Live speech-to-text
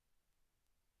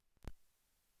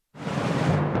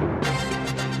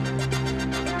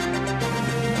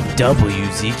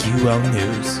WZQL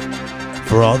News.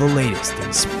 For all the latest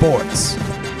in sports,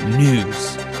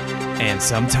 news, and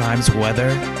sometimes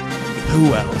weather,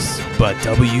 who else but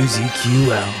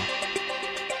WZQL?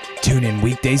 Tune in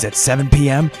weekdays at 7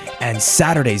 p.m. and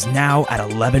Saturdays now at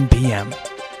 11 p.m.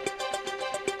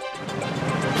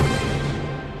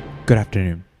 Good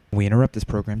afternoon. We interrupt this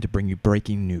program to bring you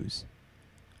breaking news.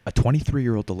 A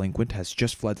 23-year-old delinquent has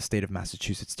just fled the state of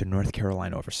Massachusetts to North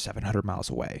Carolina over 700 miles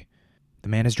away. The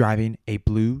man is driving a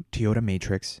blue Toyota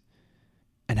Matrix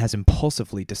and has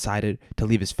impulsively decided to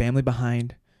leave his family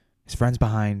behind, his friends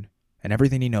behind, and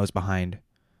everything he knows behind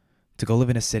to go live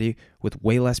in a city with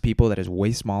way less people, that is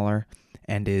way smaller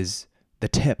and is the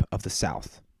tip of the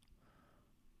South.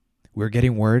 We're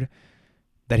getting word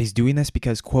that he's doing this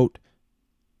because, quote,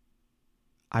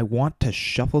 I want to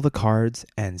shuffle the cards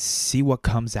and see what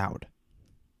comes out.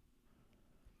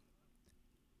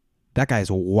 That guy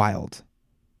is wild.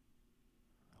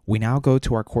 We now go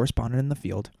to our correspondent in the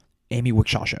field, Amy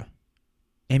Wickshasha.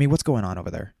 Amy, what's going on over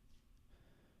there?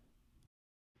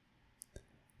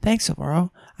 Thanks,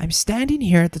 Alvaro. I'm standing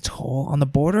here at the toll on the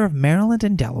border of Maryland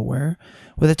and Delaware,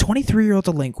 where the 23-year-old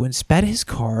delinquent sped his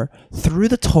car through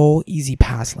the toll Easy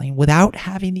Pass lane without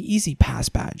having the Easy Pass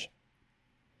badge.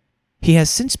 He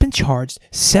has since been charged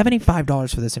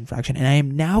 $75 for this infraction, and I am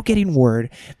now getting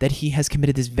word that he has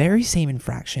committed this very same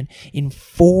infraction in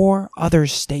 4 other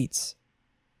states.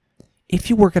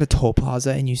 If you work at a toll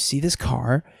plaza and you see this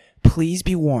car, please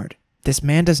be warned. This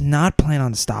man does not plan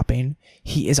on stopping.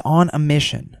 He is on a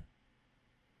mission.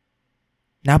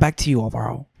 Now back to you,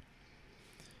 Alvaro.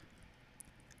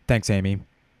 Thanks, Amy.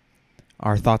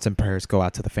 Our thoughts and prayers go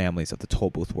out to the families of the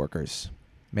toll booth workers.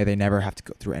 May they never have to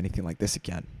go through anything like this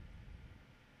again.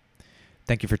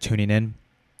 Thank you for tuning in.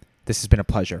 This has been a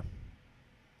pleasure.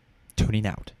 Tuning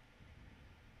out.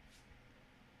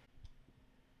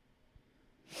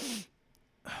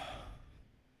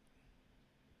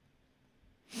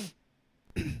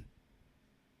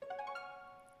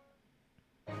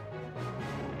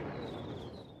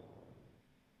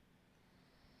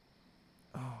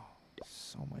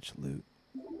 So much loot.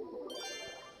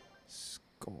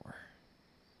 Score.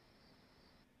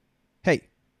 Hey.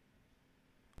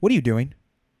 What are you doing?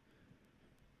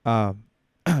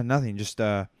 Nothing. Just,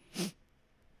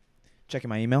 checking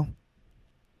my email.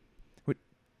 What?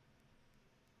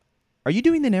 Are you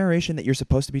doing the narration that you're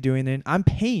supposed to be doing then? I'm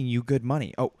paying you good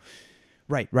money. Oh,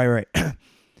 right.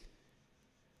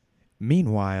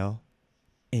 Meanwhile,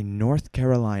 in North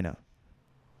Carolina.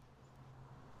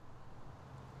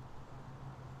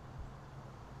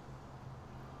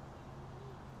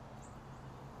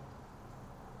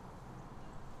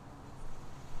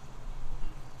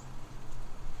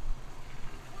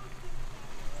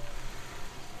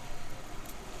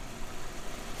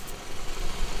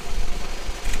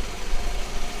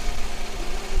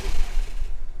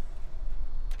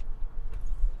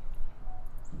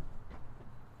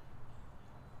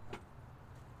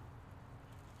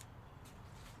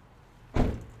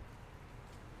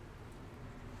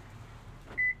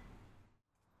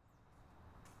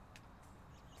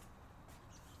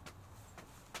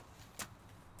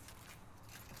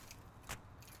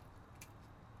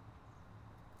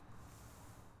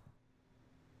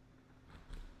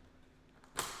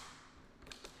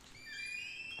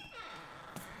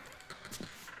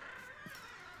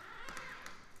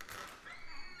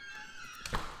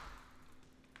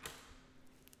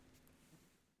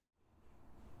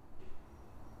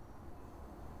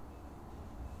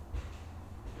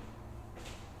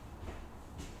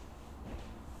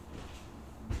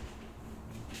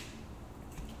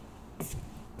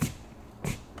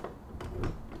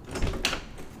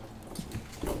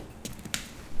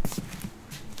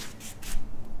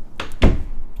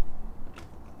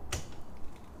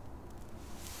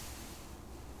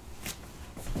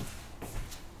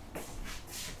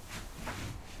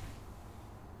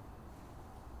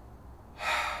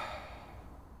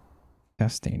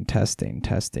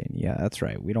 Testing. Yeah, that's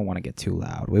right. We don't want to get too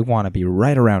loud. We want to be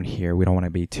right around here. We don't want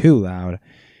to be too loud.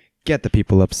 Get the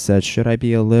people upset. Should I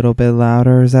be a little bit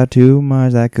louder? Is that too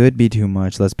much? That could be too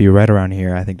much. Let's be right around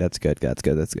here. I think that's good. That's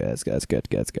good.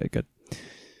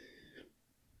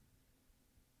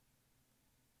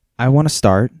 I want to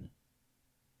start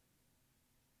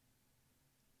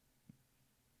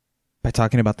by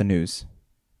talking about the news.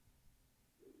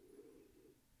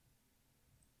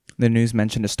 The news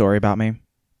mentioned a story about me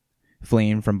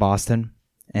fleeing from Boston,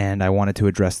 and I wanted to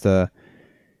address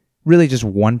really just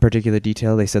one particular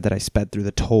detail. They said that I sped through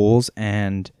the tolls,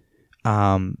 and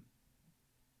that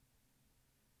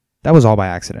was all by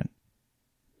accident.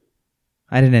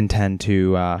 I didn't intend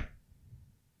to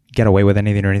get away with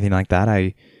anything or anything like that.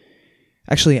 I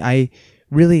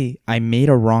made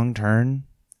a wrong turn,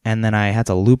 and then I had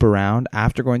to loop around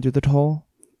after going through the toll.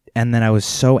 And then I was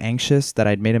so anxious that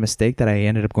I'd made a mistake that I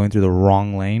ended up going through the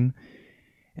wrong lane.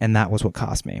 And that was what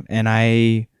cost me. And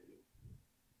I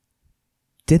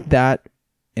did that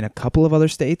in a couple of other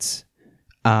states.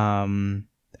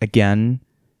 Again,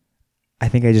 I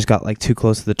think I just got like too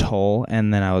close to the toll.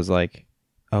 And then I was like,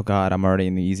 oh God, I'm already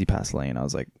in the easy pass lane. I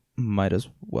was like, might as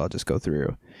well just go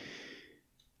through.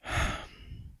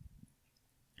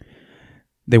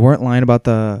 They weren't lying about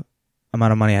the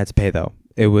amount of money I had to pay, though.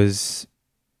 It was,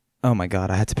 oh my God,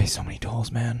 I had to pay so many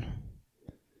tolls, man.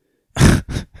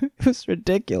 It was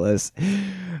ridiculous.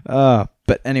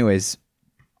 But anyways,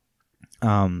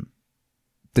 the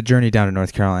journey down to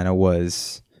North Carolina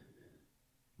was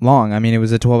long. I mean, it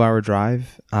was a 12-hour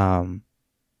drive.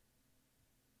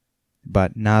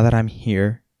 But now that I'm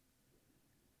here,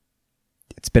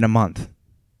 it's been a month.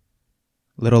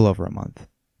 Little over a month.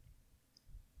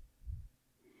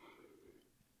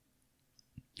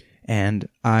 And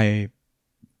I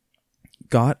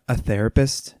got a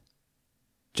therapist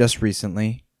just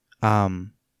recently, because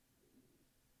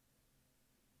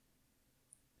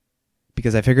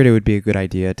I figured it would be a good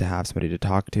idea to have somebody to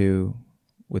talk to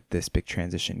with this big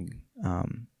transition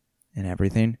and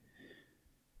everything.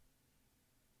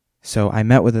 So I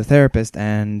met with a therapist,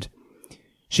 and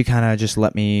she kind of just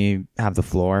let me have the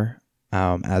floor,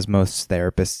 as most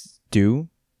therapists do.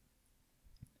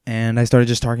 And I started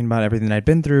just talking about everything I'd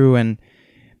been through,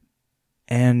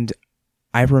 and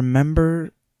I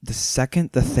remember the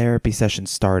second the therapy session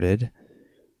started,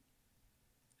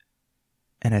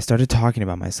 and I started talking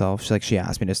about myself. She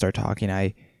asked me to start talking.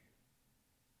 I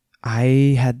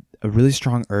had a really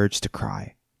strong urge to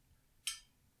cry.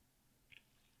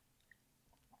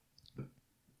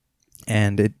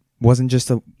 And it wasn't just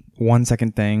a 1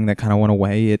 second thing that kind of went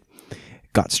away. It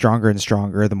got stronger and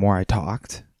stronger the more I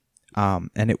talked.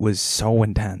 And it was so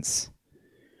intense.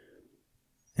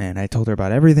 And I told her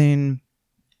about everything.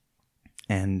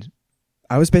 And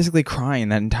I was basically crying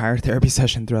that entire therapy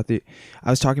session I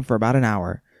was talking for about an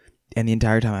hour. And the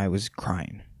entire time I was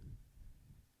crying.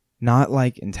 Not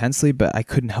like intensely, but I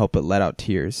couldn't help but let out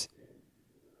tears.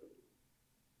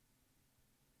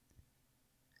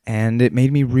 And it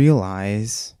made me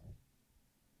realize,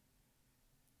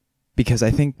 because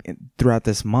I think throughout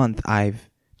this month, I've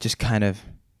just kind of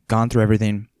gone through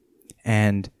everything,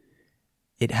 and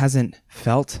it hasn't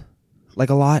felt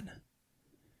like a lot.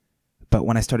 But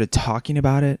when I started talking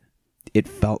about it, it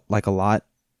felt like a lot.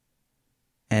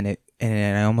 And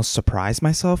I almost surprised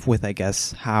myself with, I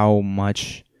guess, how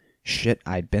much shit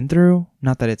I'd been through.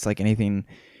 Not that it's like anything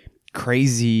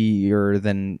crazier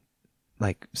than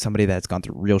like somebody that's gone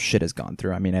through real shit has gone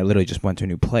through. I mean, I literally just went to a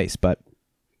new place, but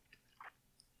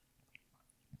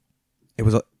it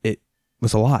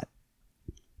was a lot.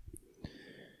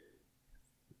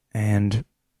 And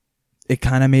it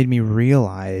kind of made me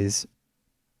realize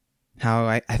how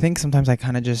I think sometimes I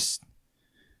kind of just,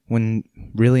 when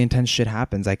really intense shit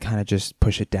happens, I kind of just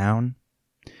push it down.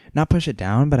 Not push it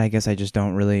down, but I guess I just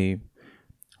don't really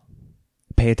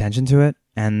pay attention to it.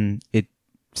 And it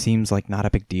seems like not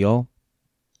a big deal.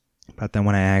 But then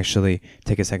when I actually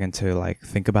take a second to like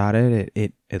think about it,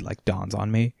 it like dawns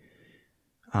on me.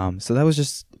 So that was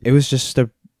just,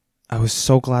 I was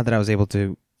so glad that I was able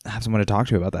to have someone to talk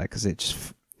to about that, because it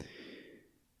just,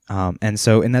 and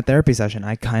so in that therapy session,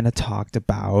 I kind of talked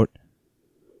about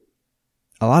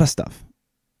a lot of stuff.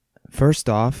 First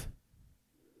off,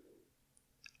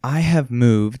 I have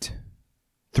moved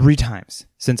 3 times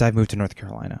since I've moved to North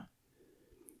Carolina.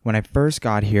 When I first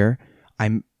got here,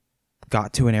 I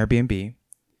got to an Airbnb,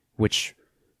 which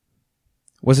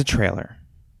was a trailer.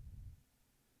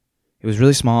 It was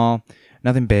really small,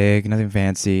 nothing big, nothing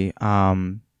fancy.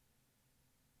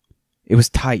 It was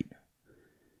tight.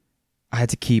 I had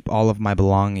to keep all of my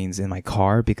belongings in my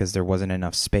car because there wasn't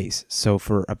enough space. So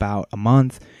for about a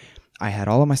month, I had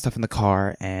all of my stuff in the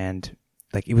car, and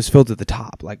like it was filled to the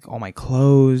top, like all my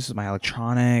clothes, my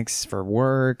electronics for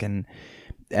work and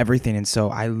everything. And so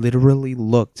I literally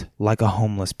looked like a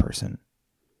homeless person.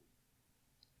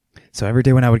 So every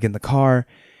day when I would get in the car,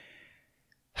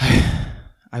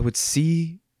 I would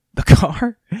see the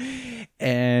car,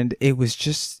 and it was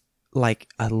just like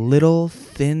a little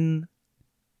thin,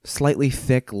 slightly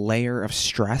thick layer of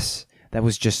stress that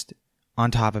was just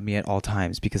on top of me at all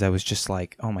times, because I was just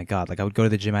like, oh my God, like I would go to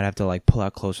the gym, I'd have to like pull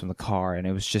out clothes from the car, and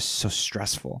it was just so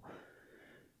stressful.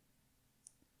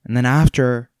 And then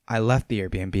after I left the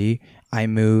Airbnb, I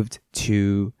moved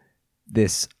to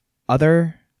this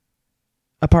other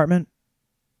apartment.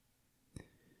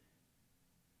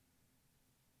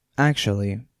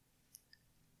 actually,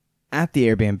 at the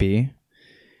Airbnb,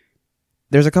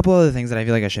 there's a couple other things that I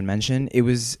feel like I should mention. It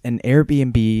was an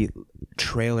Airbnb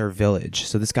trailer village.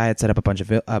 So this guy had set up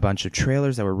a bunch of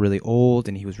trailers that were really old,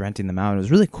 and he was renting them out. It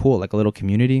was really cool, like a little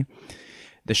community.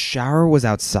 The shower was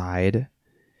outside.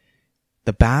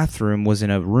 The bathroom was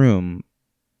in a room.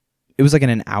 It was like in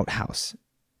an outhouse.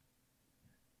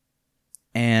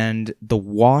 And the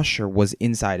washer was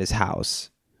inside his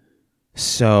house.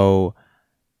 So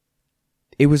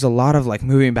it was a lot of like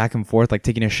moving back and forth, like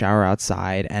taking a shower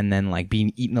outside and then like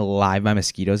being eaten alive by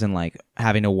mosquitoes and like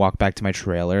having to walk back to my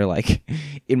trailer like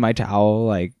in my towel.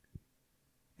 Like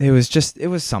it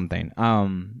was something.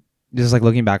 Just like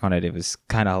looking back on it, it was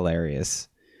kind of hilarious.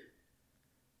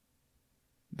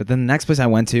 But then the next place I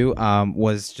went to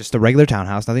was just a regular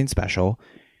townhouse, nothing special.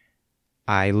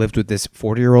 I lived with this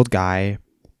 40-year-old guy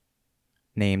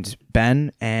named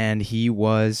Ben, and he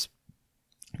was,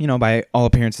 you know, by all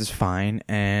appearances fine.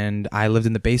 And I lived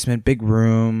in the basement, big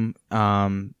room.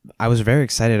 I was very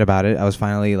excited about it. I was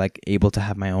finally like able to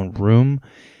have my own room.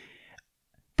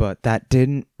 But that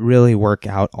didn't really work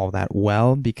out all that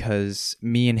well because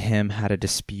me and him had a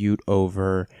dispute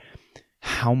over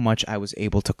how much I was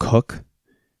able to cook,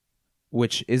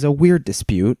 which is a weird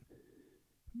dispute,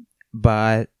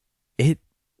 but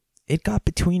it got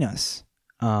between us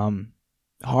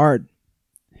hard.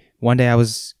 One day I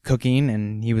was cooking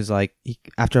and he was like,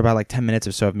 after about like 10 minutes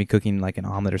or so of me cooking like an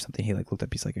omelet or something, he like looked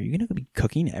up, he's like, "Are you going to be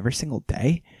cooking every single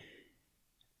day?"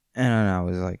 And I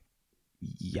was like,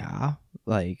 yeah,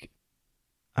 like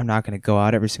I'm not going to go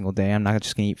out every single day. I'm not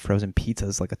just going to eat frozen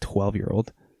pizzas like a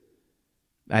 12-year-old.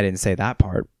 I didn't say that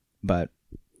part, but,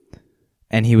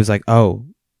 and he was like, "Oh,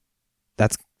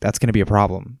 that's going to be a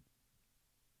problem."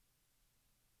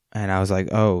 And I was like,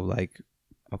 "Oh, like,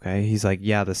 okay." He's like,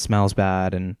 "Yeah, the smell's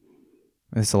bad and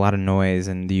there's a lot of noise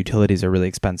and the utilities are really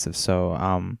expensive. So,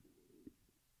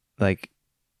 like,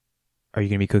 are you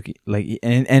going to be cooking?" Like,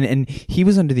 and he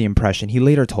was under the impression, he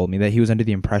later told me that he was under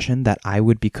the impression that I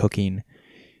would be cooking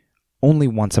only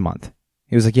once a month.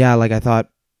 He was like, "Yeah, like I thought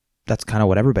that's kind of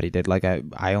what everybody did. Like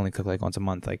I only cook like once a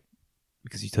month, like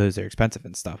because utilities are expensive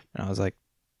and stuff." And I was like,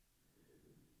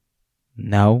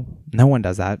 no one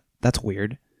does that. That's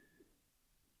weird.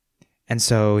 And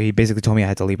so he basically told me I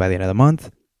had to leave by the end of the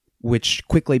month, which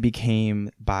quickly became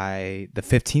by the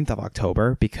 15th of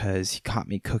October because he caught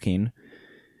me cooking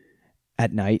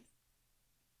at night.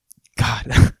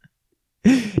 God,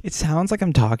 it sounds like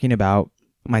I'm talking about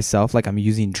myself like I'm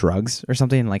using drugs or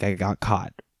something, like I got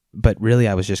caught. But really,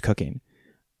 I was just cooking.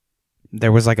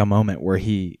 There was like a moment where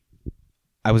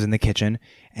I was in the kitchen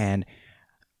and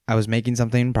I was making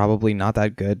something probably not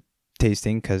that good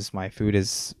tasting because my food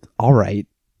is all right.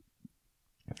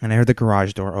 And I heard the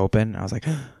garage door open. And I was like,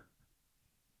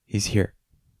 he's here.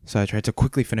 So I tried to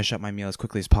quickly finish up my meal as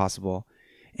quickly as possible.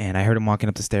 And I heard him walking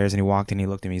up the stairs and he walked in and he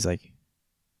looked at me. He's like,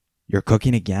 "You're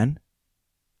cooking again?"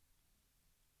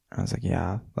 I was like,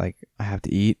 "Yeah, like I have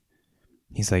to eat."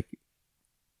 He's like,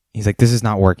 "This is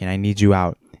not working. I need you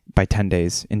out by 10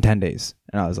 days, in 10 days.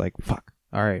 And I was like, fuck,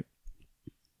 all right,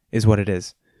 is what it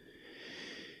is.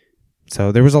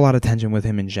 So there was a lot of tension with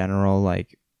him in general.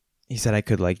 Like he said I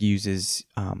could like use his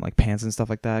like pants and stuff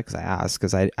like that because I asked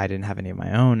because I didn't have any of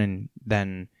my own. And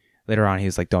then later on he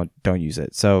was like, don't use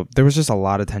it. So there was just a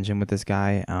lot of tension with this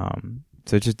guy.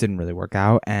 So it just didn't really work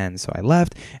out. And so I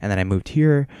left and then I moved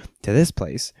here to this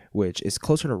place, which is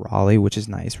closer to Raleigh, which is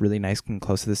nice, really nice and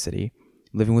close to the city.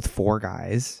 Living with 4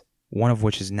 guys, one of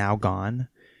which is now gone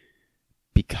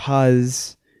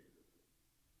because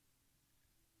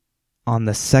on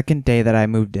the second day that I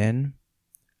moved in,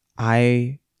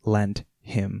 I lent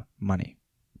him money.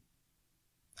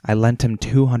 I lent him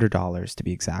 $200 to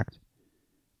be exact.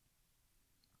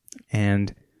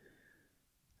 And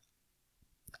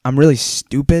I'm really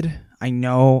stupid. I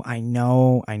know.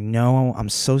 I'm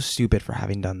so stupid for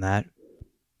having done that.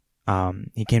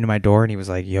 He came to my door and he was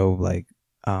like, "Yo, like,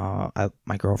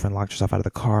 my girlfriend locked herself out of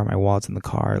the car. My wallet's in the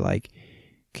car. Like,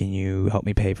 can you help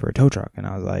me pay for a tow truck?" And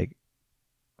I was like,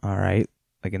 "All right."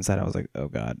 Like inside, I was like, "Oh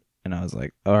God." And I was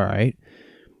like, "All right."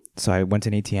 So I went to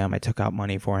an ATM. I took out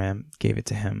money for him, gave it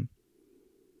to him.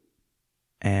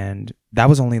 And that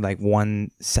was only like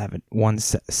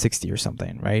 160 or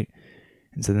something, right?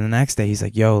 And so the next day he's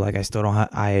like, "Yo, like I still don't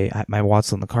have, my wallet's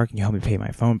still in the car. Can you help me pay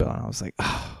my phone bill?" And I was like,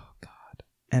 "Oh God."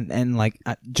 And like,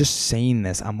 just saying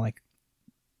this, I'm like,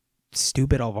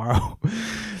 stupid Alvaro.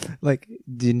 Like,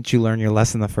 didn't you learn your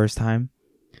lesson the first time?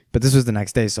 But this was the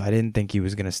next day, so I didn't think he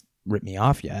was going to rip me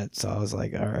off yet. So I was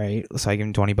like, all right. So I gave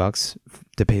him $20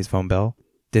 to pay his phone bill.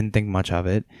 Didn't think much of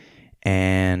it.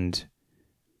 And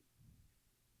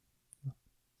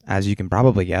as you can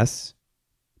probably guess,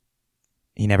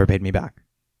 he never paid me back.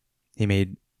 He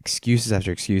made excuses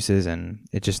after excuses, and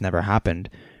it just never happened.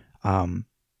 I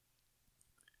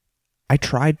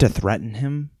tried to threaten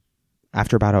him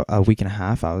after about a week and a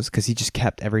half. Because he just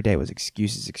kept, every day was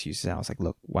excuses. And I was like,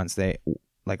 look, Wednesday,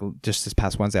 like just this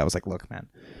past Wednesday, I was like, look, man,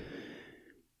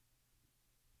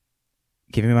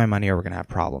 give me my money or we're going to have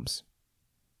problems.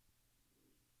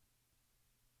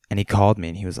 And he called me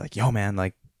and he was like, yo, man,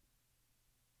 like,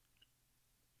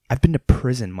 I've been to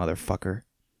prison, motherfucker.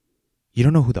 You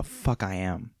don't know who the fuck I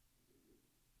am.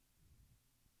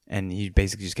 And he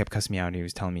basically just kept cussing me out, and he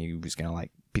was telling me he was going to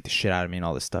like beat the shit out of me and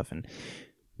all this stuff. And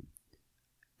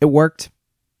it worked.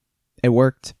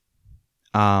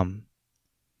 I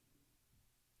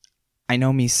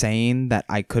know me saying that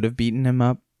I could have beaten him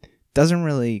up doesn't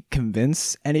really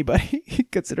convince anybody,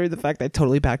 considering the fact that I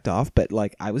totally backed off. But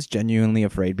like, I was genuinely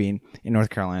afraid being in North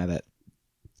Carolina that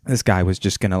this guy was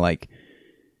just going to like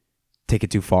take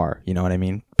it too far. You know what I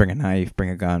mean? Bring a knife, bring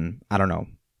a gun. I don't know.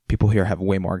 People here have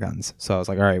way more guns. So I was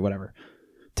like, all right, whatever.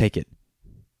 Take it.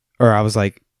 Or I was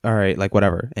like, all right, like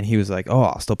whatever. And he was like, oh,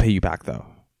 I'll still pay you back though.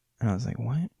 And I was like,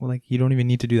 what? Well, like, you don't even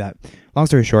need to do that. Long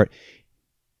story short,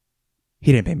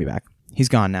 he didn't pay me back. He's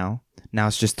gone now. Now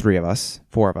it's just 4 of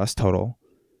us total.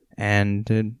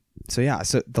 And so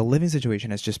the living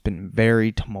situation has just been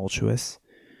very tumultuous,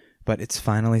 but it's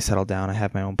finally settled down. I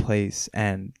have my own place,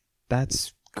 and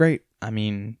that's great. I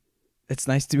mean, it's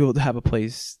nice to be able to have a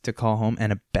place to call home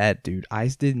and a bed, dude. I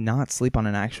did not sleep on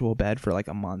an actual bed for like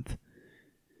a month.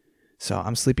 So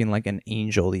I'm sleeping like an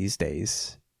angel these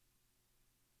days.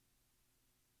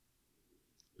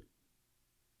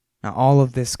 Now, all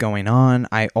of this going on,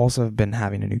 I also have been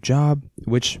having a new job,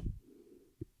 which,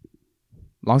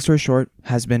 long story short,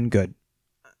 has been good.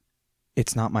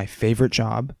 It's not my favorite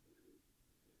job.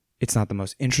 It's not the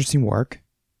most interesting work.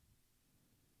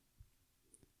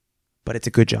 But it's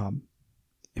a good job.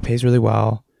 It pays really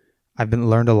well. I've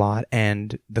learned a lot,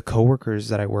 and the coworkers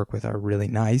that I work with are really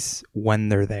nice when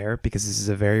they're there, because this is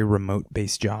a very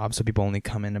remote-based job, so people only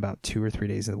come in about 2 or 3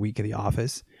 days a week at the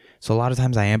office. So a lot of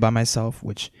times I am by myself,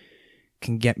 which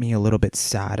can get me a little bit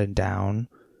sad and down.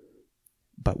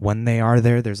 But when they are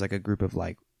there, there's like a group of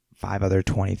like 5 other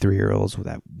 23-year-olds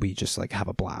that we just like have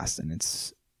a blast, and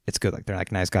it's good. Like, they're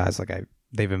like nice guys. Like,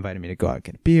 they've invited me to go out and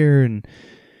get a beer, and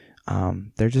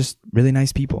they're just really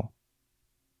nice people.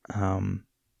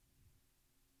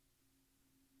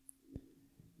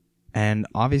 And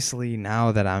obviously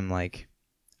now that I'm like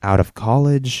out of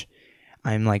college,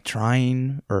 I'm like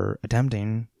trying or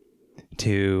attempting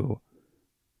to,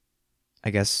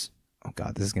 I guess, oh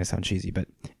God, this is going to sound cheesy, but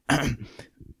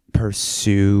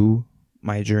pursue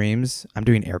my dreams. I'm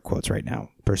doing air quotes right now.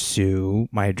 Pursue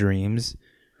my dreams,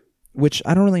 which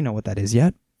I don't really know what that is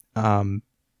yet.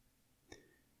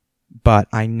 But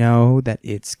I know that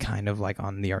it's kind of like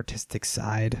on the artistic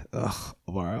side. Ugh,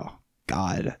 wow,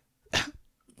 God.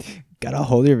 Gotta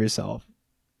hold of yourself.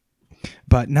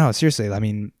 But no, seriously, I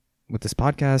mean, with this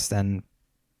podcast and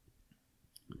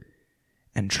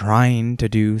trying to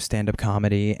do stand-up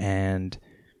comedy and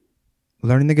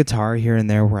learning the guitar here and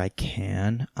there where I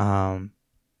can, I've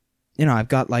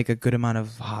got like a good amount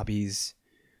of hobbies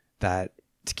that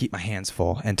to keep my hands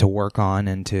full and to work on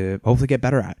and to hopefully get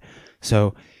better at.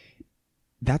 So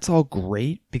that's all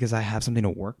great because I have something to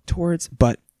work towards.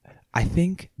 But I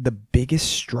think the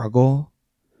biggest struggle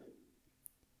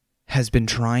has been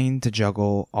trying to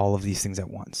juggle all of these things at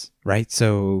once, right?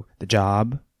 So the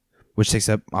job, which takes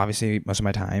up obviously most of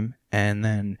my time, and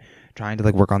then trying to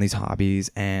like work on these hobbies,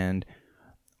 and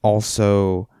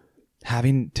also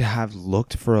having to have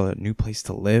looked for a new place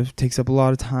to live takes up a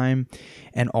lot of time.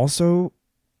 And also,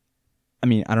 I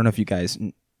mean, I don't know if you guys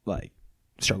like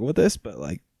struggle with this, but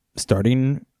like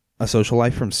starting a social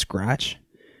life from scratch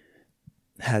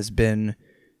has been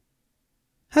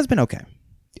okay.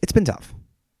 It's been tough.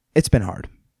 It's been hard.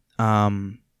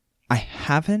 I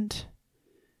haven't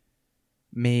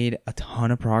made a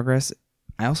ton of progress.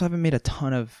 I also haven't made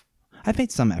I've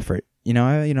made some effort.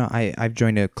 I've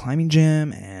joined a climbing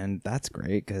gym, and that's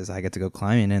great because I get to go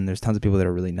climbing, and there's tons of people that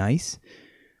are really nice.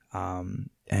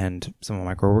 And some of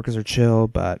my coworkers are chill,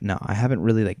 but no, I haven't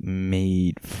really like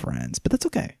made friends, but that's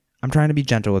okay. I'm trying to be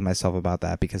gentle with myself about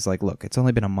that because like, look, it's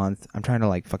only been a month. I'm trying to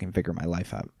like fucking figure my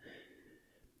life out.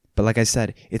 But like I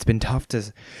said, it's been tough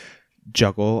to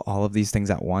juggle all of these things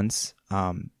at once.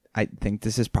 I think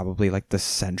this is probably like the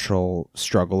central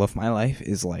struggle of my life,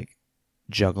 is like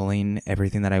juggling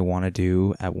everything that I want to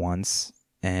do at once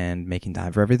and making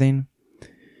time for everything.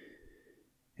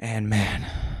 And man,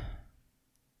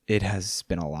 it has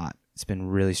been a lot. It's been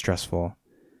really stressful.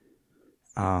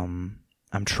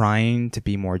 I'm trying to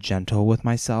be more gentle with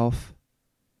myself.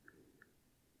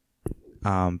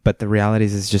 But the reality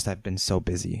is just I've been so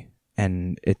busy,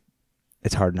 and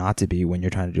it's hard not to be when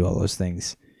you're trying to do all those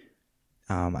things.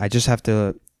 I just have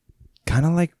to kind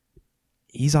of like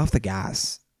ease off the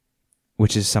gas,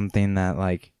 which is something that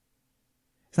like,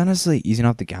 it's not necessarily easing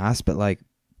off the gas, but like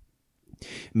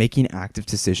making active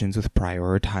decisions with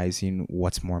prioritizing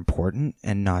what's more important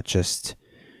and not just,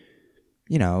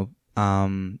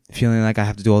 feeling like I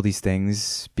have to do all these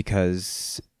things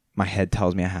because my head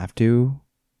tells me I have to,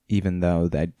 even though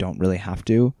I don't really have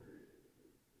to.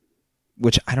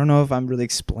 Which I don't know if I'm really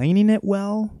explaining it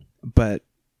well, but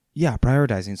yeah,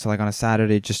 prioritizing. So like on a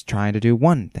Saturday, just trying to do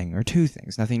one thing or two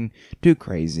things, nothing too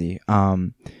crazy.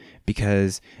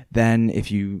 Because then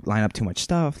if you line up too much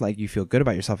stuff, like you feel good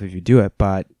about yourself if you do it,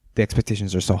 but the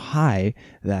expectations are so high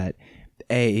that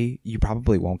A, you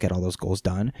probably won't get all those goals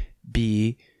done.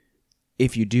 B,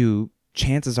 if you do,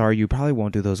 chances are you probably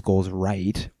won't do those goals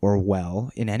right or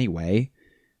well in any way.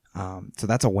 So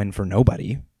that's a win for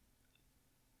nobody.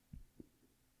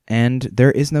 And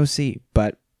there is no C,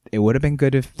 but it would have been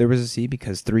good if there was a C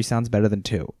because 3 sounds better than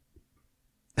 2.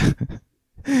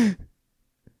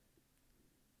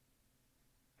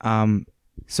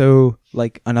 So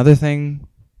like another thing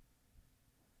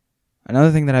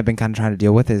that I've been kind of trying to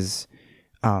deal with is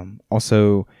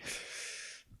also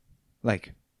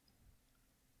like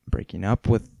breaking up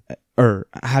with or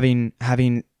having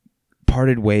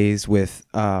parted ways with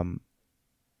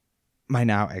my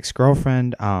now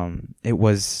ex-girlfriend. It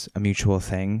was a mutual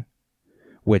thing,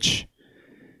 which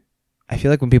I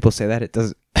feel like when people say that, it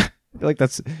does it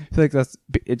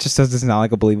just doesn't sound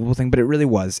like a believable thing, but it really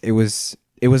was. It was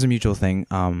a mutual thing.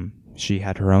 She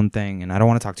had her own thing, and I don't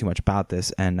want to talk too much about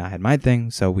this, and I had my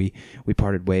thing, so we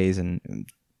parted ways, and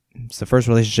it's the first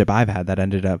relationship I've had that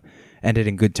ended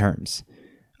in good terms.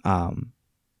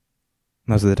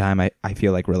 Most of the time I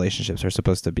feel like relationships are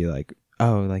supposed to be like,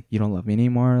 oh, like you don't love me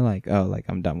anymore, like, oh, like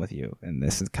I'm done with you, and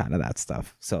this is kind of that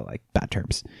stuff. So like bad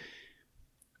terms.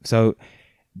 So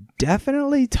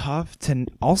definitely tough to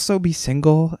also be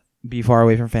single, be far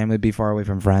away from family, be far away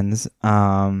from friends.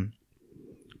 I'm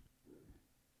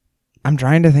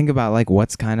trying to think about like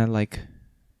what's kind of like,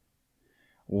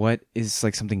 what is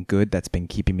like something good that's been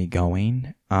keeping me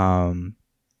going.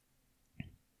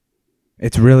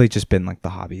 It's really just been like the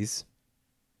hobbies.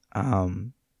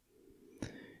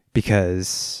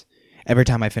 Because every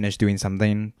time I finish doing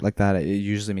something like that, it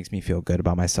usually makes me feel good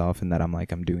about myself and that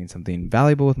I'm doing something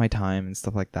valuable with my time and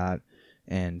stuff like that.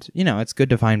 And, it's good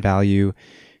to find value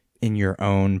in your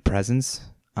own presence,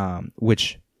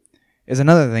 which is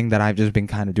another thing that I've just been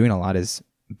kind of doing a lot, is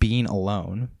being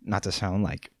alone. Not to sound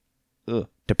like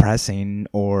depressing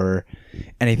or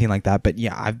anything like that, but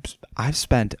yeah, I've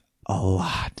spent a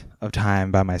lot of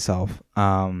time by myself,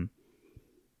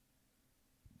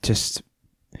 just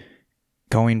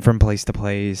going from place to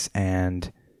place.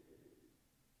 And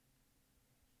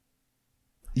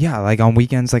yeah, like on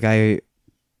weekends, like I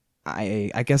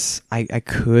guess I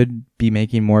could be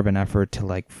making more of an effort to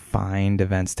like find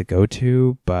events to go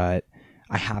to, but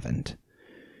I haven't.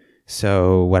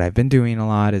 So what I've been doing a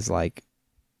lot is like,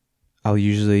 I'll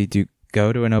usually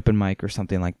go to an open mic or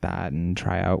something like that and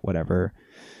try out whatever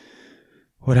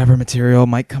material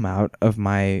might come out of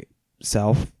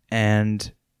myself,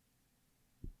 and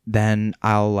then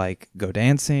I'll like go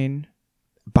dancing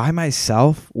by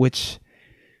myself, which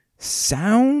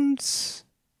sounds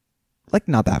like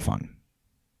not that fun,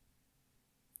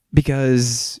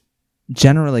 because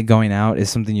generally going out is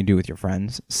something you do with your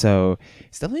friends. So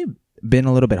it's definitely been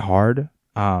a little bit hard,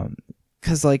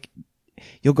 because like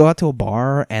you'll go out to a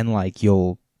bar and like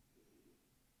you'll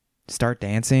start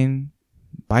dancing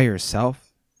by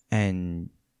yourself and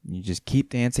you just keep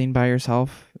dancing by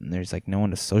yourself, and there's like no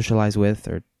one to socialize with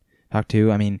or talk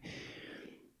to. I mean,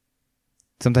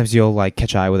 sometimes you'll like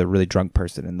catch eye with a really drunk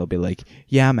person and they'll be like,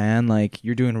 yeah, man, like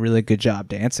you're doing a really good job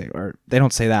dancing. Or they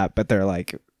don't say that, but they're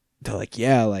like,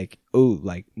 yeah, like, oh,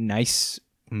 like nice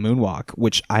moonwalk,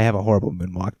 which I have a horrible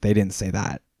moonwalk. They didn't say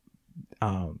that.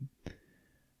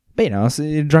 But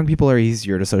so drunk people are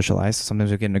easier to socialize. So sometimes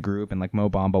you'll get in a group and like Mo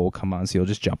Bamba will come on, so you'll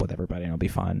just jump with everybody and it'll be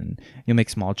fun. And you'll make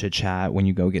small chit chat when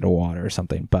you go get a water or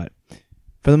something. But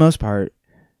for the most part,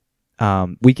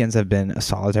 weekends have been a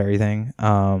solitary thing.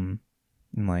 And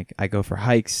like I go for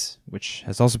hikes, which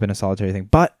has also been a solitary thing.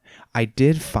 But I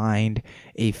did find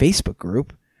a Facebook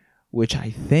group, which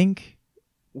I think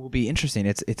will be interesting.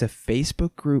 It's a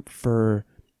Facebook group for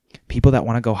people that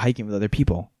want to go hiking with other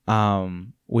people,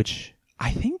 which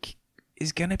I think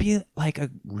is going to be like a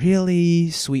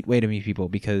really sweet way to meet people,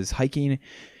 because hiking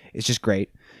is just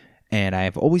great. And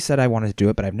I've always said I wanted to do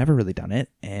it, but I've never really done it.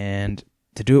 And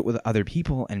to do it with other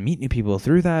people and meet new people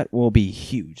through that will be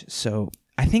huge. So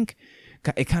I think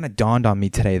it kind of dawned on me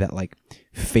today that like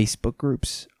Facebook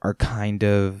groups are kind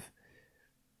of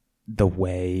the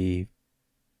way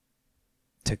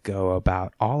to go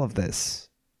about all of this,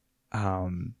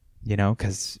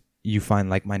 because you find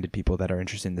like-minded people that are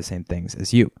interested in the same things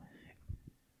as you.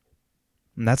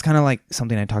 And that's kind of like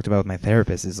something I talked about with my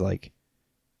therapist is like,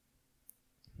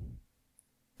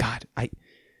 God,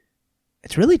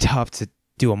 it's really tough to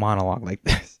do a monologue like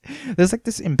this. There's like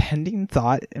this impending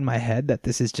thought in my head that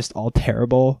this is just all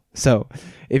terrible. So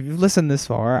if you've listened this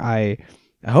far, I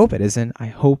hope it isn't. I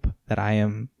hope that I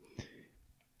am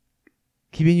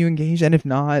keeping you engaged. And if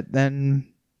not, then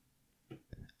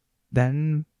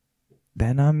that's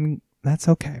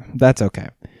okay. That's okay.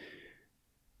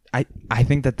 I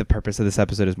think that the purpose of this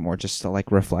episode is more just to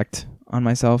like reflect on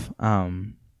myself.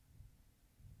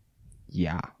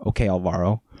 Yeah. Okay,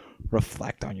 Alvaro.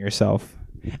 Reflect on yourself.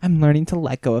 I'm learning to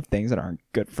let go of things that aren't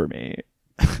good for me.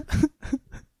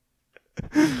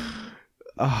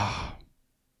 Oh.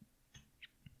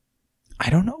 I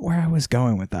don't know where I was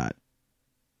going with that.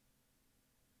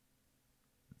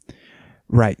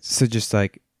 Right. So just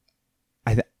like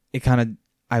I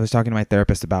was talking to my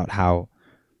therapist about how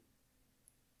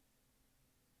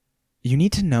you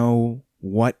need to know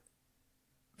what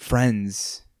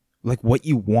friends, like what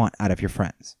you want out of your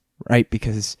friends, right?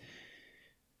 Because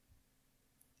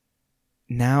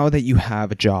now that you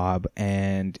have a job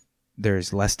and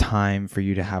there's less time for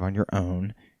you to have on your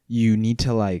own, you need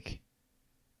to like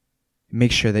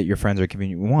make sure that your friends are giving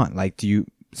you what you want. Like,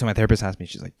 so my therapist asked me,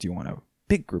 she's like, do you want a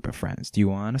big group of friends? Do you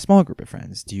want a small group of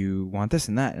friends? Do you want this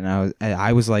and that? And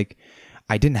I was like,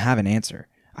 I didn't have an answer.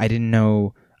 I didn't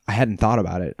know. I hadn't thought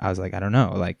about it. I was like, I don't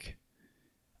know. Like,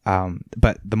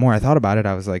 but the more I thought about it,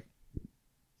 I was like,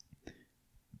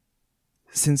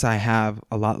 since I have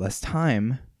a lot less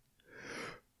time.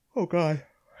 Oh God.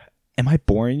 Am I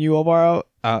boring you, Alvaro?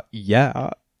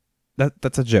 Yeah.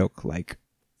 That's a joke. Like,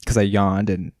 because I yawned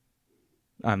and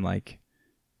I'm like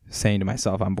saying to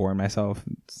myself, I'm boring myself.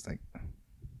 It's like,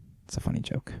 it's a funny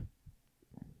joke.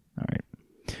 All right.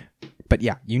 But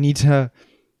yeah, you need to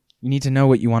know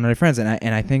what you want out of friends. And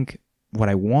I think what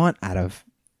I want out of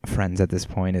friends at this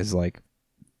point is like,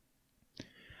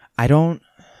 I don't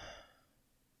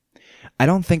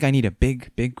think I need a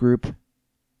big group.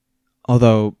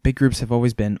 Although big groups have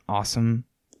always been awesome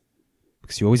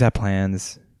because you always have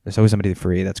plans. There's always somebody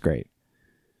free. That's great.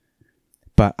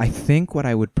 But I think what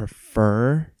I would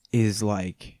prefer is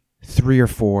like 3 or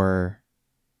 4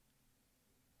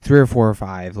 or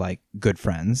 5 like good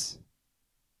friends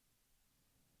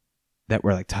that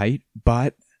were like tight.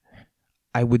 But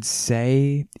I would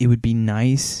say it would be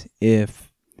nice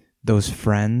if those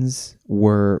friends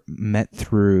were met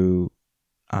through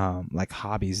like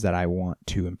hobbies that I want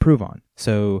to improve on.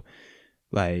 So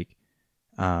like,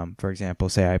 for example,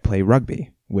 say I play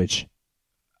rugby, which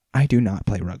I do not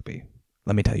play rugby.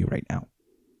 Let me tell you right now.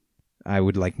 I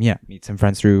would like, meet some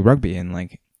friends through rugby and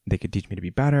like they could teach me to be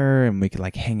better and we could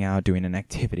like hang out doing an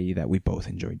activity that we both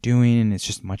enjoy doing. And it's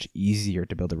just much easier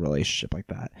to build a relationship like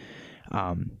that.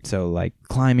 So like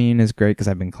climbing is great because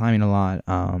I've been climbing a lot.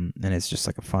 And it's just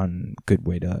like a fun, good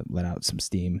way to let out some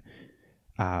steam.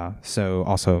 So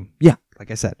also,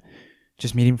 like I said,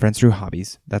 just meeting friends through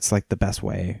hobbies. That's like the best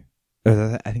way.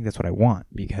 I think that's what I want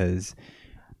because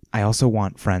I also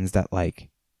want friends that like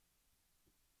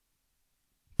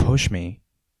push me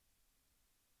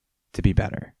to be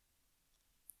better.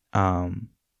 But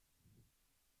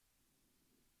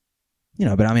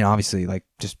I mean, obviously like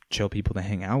just chill people to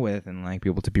hang out with and like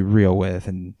people to be real with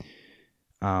and,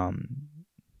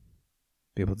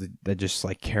 people that just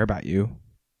like care about you,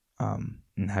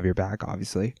 and have your back,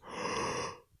 obviously.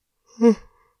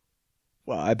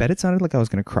 Well, I bet it sounded like I was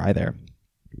going to cry there.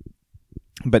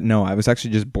 But no, I was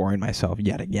actually just boring myself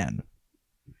yet again.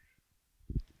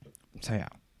 So yeah.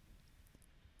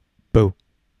 Boo.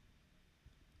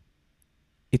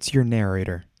 It's your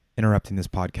narrator interrupting this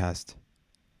podcast.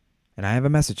 And I have a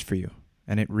message for you.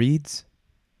 And it reads,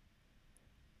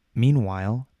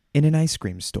 meanwhile, in an ice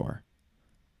cream store.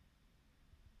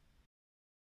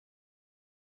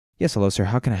 Yes, hello, sir.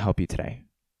 How can I help you today?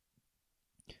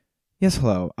 Yes,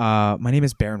 hello. My name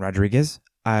is Baron Rodriguez.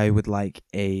 I would like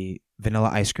a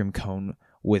vanilla ice cream cone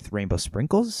with rainbow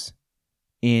sprinkles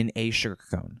in a sugar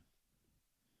cone.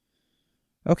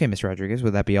 Okay, Mr. Rodriguez,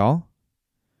 would that be all?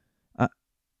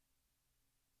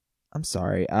 I'm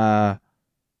sorry. I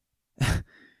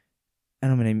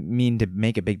don't mean to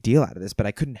make a big deal out of this, but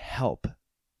I couldn't help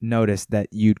notice that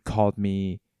you'd called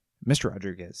me Mr.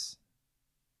 Rodriguez.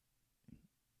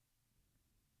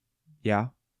 Yeah?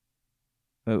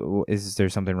 Is there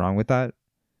something wrong with that?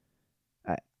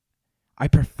 I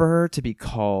prefer to be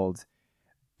called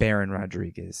Baron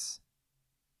Rodriguez.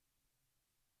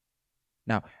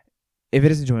 Now, if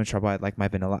it isn't too much trouble, I'd like my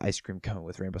vanilla ice cream cone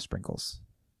with rainbow sprinkles.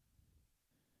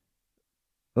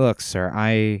 Look, sir,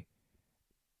 I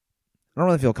don't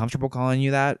really feel comfortable calling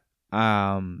you that.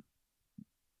 I'm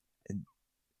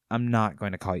not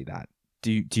going to call you that.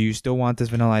 Do you still want this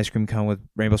vanilla ice cream cone with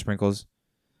rainbow sprinkles?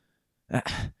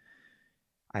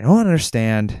 I don't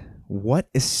understand what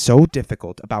is so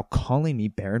difficult about calling me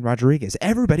Baron Rodriguez.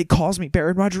 Everybody calls me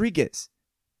Baron Rodriguez.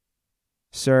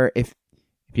 Sir, if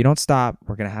you don't stop,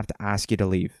 we're going to have to ask you to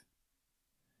leave.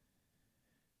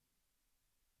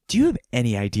 Do you have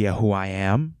any idea who I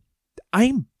am?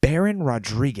 I'm Baron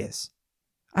Rodriguez.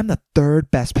 I'm the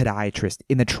third best podiatrist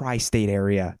in the tri-state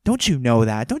area. Don't you know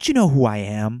that? Don't you know who I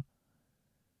am?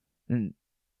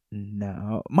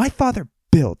 No. My father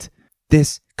built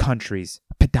this country's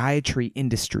podiatry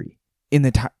industry in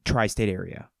the tri-state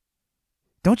area.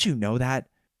 Don't you know that?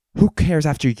 Who cares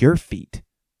after your feet?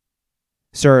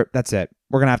 Sir, that's it.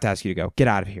 We're going to have to ask you to go. Get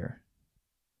out of here.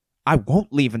 I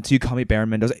won't leave until you call me Baron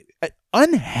Mendoza.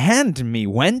 Unhand me,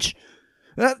 wench.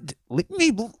 Leave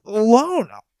me alone.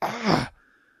 I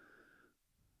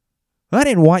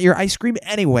didn't want your ice cream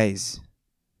anyways.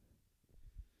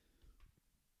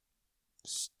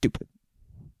 Stupid.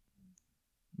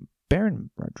 Baron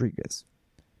Rodriguez.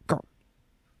 Girl.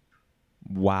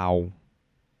 Wow.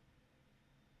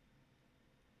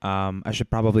 I should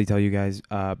probably tell you guys,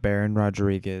 Baron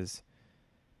Rodriguez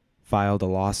filed a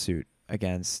lawsuit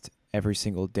against every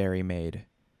single dairy maid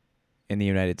in the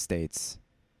United States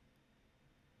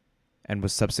and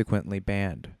was subsequently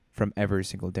banned from every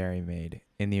single dairy maid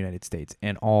in the United States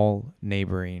and all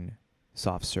neighboring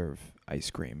soft serve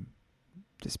ice cream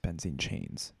dispensing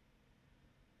chains.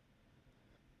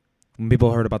 When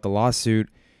people heard about the lawsuit,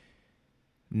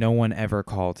 no one ever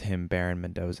called him Baron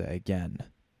Mendoza again.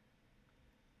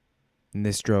 And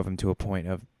this drove him to a point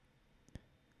of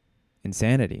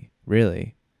insanity,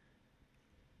 really.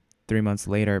 3 months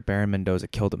later, Baron Mendoza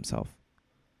killed himself.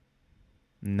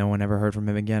 No one ever heard from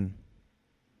him again.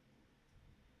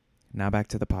 Now back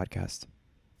to the podcast.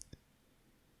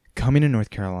 Coming to North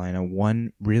Carolina,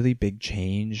 one really big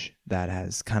change that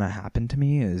has kind of happened to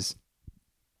me is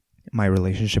my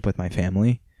relationship with my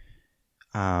family.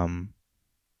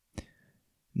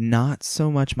 Not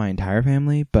so much my entire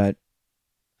family, but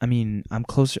I mean, I'm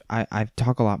closer. I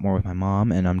talk a lot more with my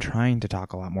mom, and I'm trying to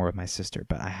talk a lot more with my sister,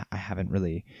 but I haven't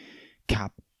really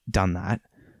done that.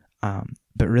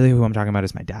 But really who I'm talking about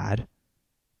is my dad.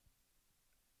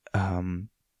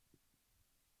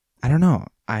 I don't know.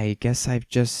 I guess I've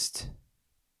just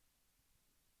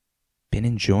been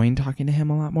enjoying talking to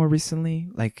him a lot more recently.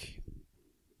 Like,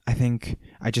 I think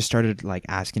I just started like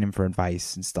asking him for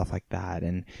advice and stuff like that.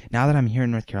 And now that I'm here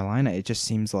in North Carolina, it just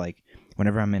seems like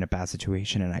whenever I'm in a bad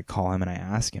situation and I call him and I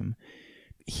ask him,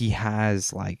 he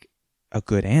has like a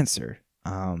good answer.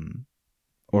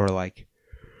 Or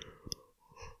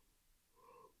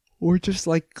just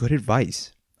like good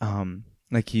advice.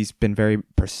 Like he's been very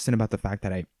persistent about the fact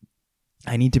that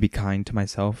I need to be kind to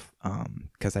myself,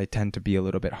 because I tend to be a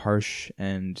little bit harsh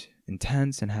and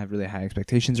intense and have really high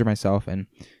expectations of myself. And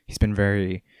he's been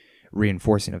very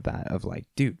reinforcing of that, of like,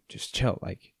 dude, just chill.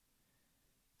 Like,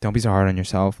 don't be so hard on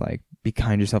yourself. Like, be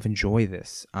kind to yourself. Enjoy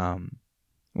this.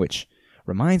 Which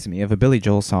reminds me of a Billy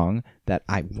Joel song that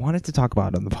I wanted to talk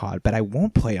about on the pod, but I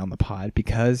won't play on the pod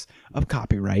because of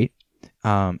copyright.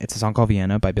 It's a song called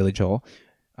Vienna by Billy Joel.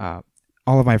 All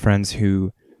of my friends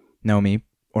who know me,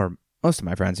 or most of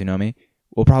my friends who know me,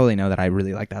 will probably know that I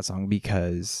really like that song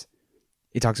because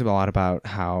it talks a lot about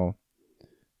how,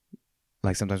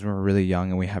 like, sometimes when we're really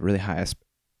young and we have really high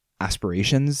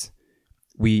aspirations,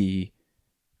 we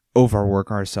overwork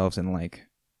ourselves and, like,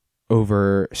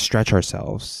 overstretch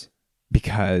ourselves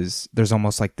because there's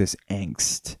almost like this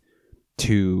angst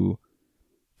to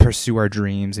pursue our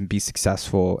dreams and be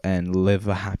successful and live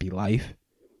a happy life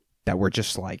that we're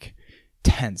just, like,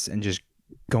 tense and just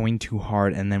going too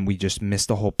hard, and then we just miss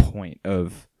the whole point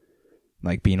of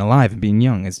like being alive and being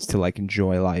young is to like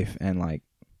enjoy life and like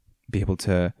be able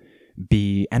to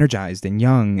be energized and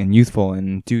young and youthful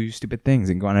and do stupid things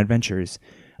and go on adventures.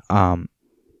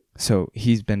 So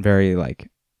he's been very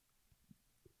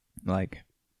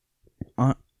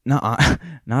not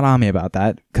on me about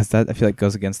that, because that I feel like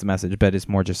goes against the message, but it's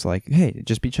more just like, hey,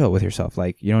 just be chill with yourself.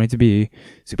 Like, you don't need to be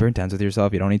super intense with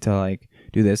yourself. You don't need to like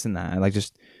do this and that. Like,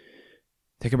 just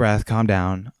take a breath, calm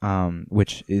down,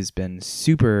 which has been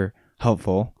super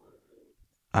helpful,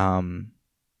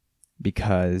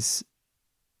 because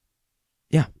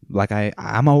yeah, like I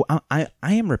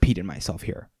am repeating myself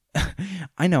here.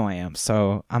 I know I am,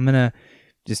 so I'm gonna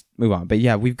just move on. But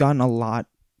yeah, we've gotten a lot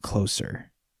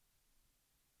closer,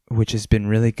 which has been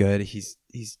really good. He's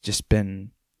just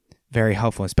been very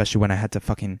helpful, especially when I had to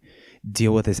fucking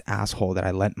deal with this asshole that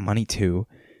I lent money to.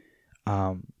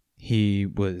 He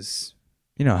was,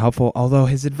 helpful. Although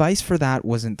his advice for that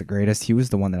wasn't the greatest. He was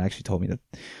the one that actually told me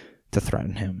to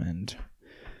threaten him, and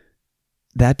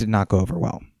that did not go over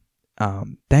well.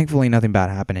 Thankfully, nothing bad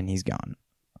happened, and he's gone.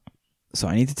 So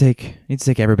I need to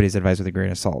take everybody's advice with a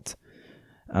grain of salt.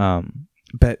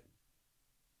 But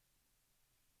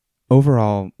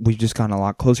overall, we've just gotten a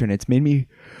lot closer, and it's made me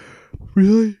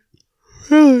really.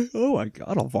 Oh my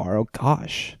God, Alvaro!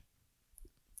 Gosh,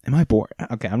 am I bored?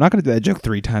 Okay, I'm not gonna do that joke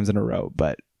 3 times in a row,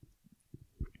 but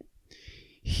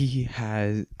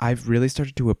I've really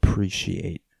started to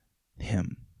appreciate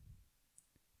him.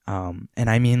 And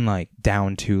I mean, like,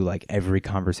 down to like every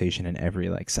conversation and every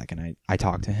like second I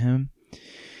talk to him,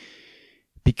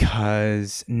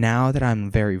 because now that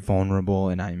I'm very vulnerable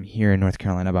and I'm here in North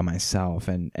Carolina by myself,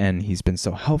 and he's been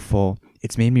so helpful,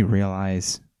 it's made me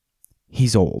realize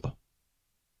he's old.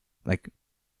 Like,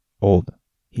 old.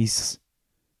 He's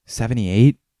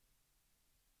 78.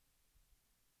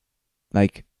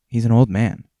 Like, he's an old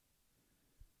man.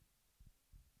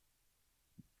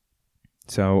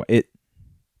 So it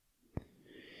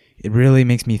really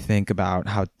makes me think about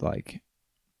how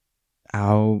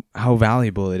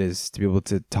valuable it is to be able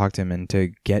to talk to him and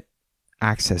to get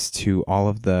access to all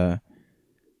of the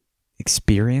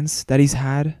experience that he's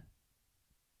had.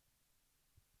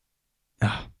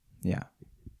 Yeah.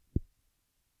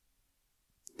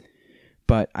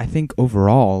 But I think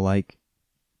overall, like,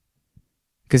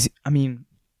 because, I mean,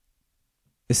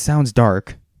 it sounds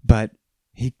dark, but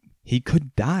he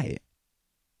could die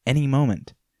any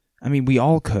moment. I mean, we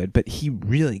all could, but he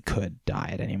really could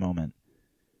die at any moment.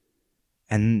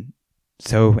 And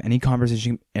so any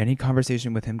conversation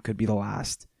with him could be the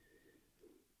last.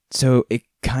 So it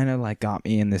kind of like got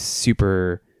me in this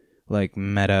super like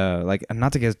meta, like,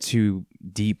 not to get too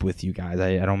deep with you guys.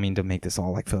 I don't mean to make this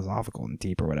all like philosophical and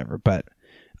deep or whatever, but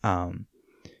I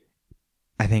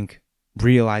think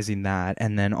realizing that,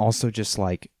 and then also just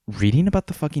like reading about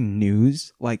the fucking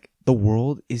news, like, the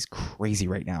world is crazy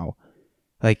right now.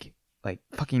 Like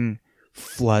fucking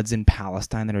floods in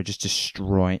Palestine that are just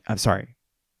destroying. I'm sorry.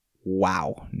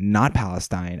 Wow. Not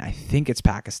Palestine. I think it's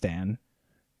Pakistan.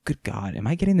 Good God. Am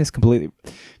I getting this completely?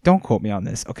 Don't quote me on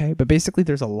this, okay? But basically,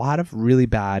 there's a lot of really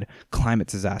bad climate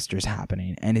disasters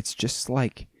happening, and it's just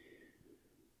like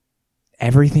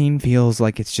everything feels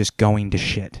like it's just going to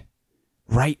shit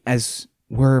right as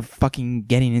we're fucking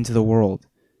getting into the world.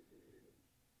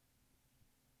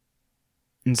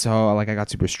 And so, like, I got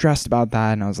super stressed about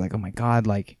that, and I was like, oh my God,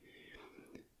 like,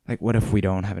 what if we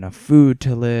don't have enough food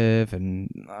to live? And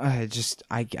I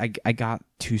got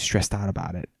too stressed out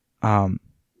about it.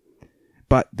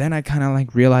 But then I kind of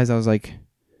like realized, I was like,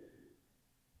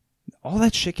 all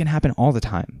that shit can happen all the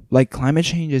time. Like, climate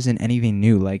change isn't anything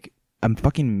new. Like, a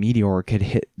fucking meteor could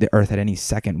hit the earth at any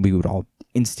second. We would all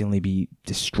instantly be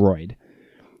destroyed.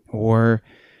 Or,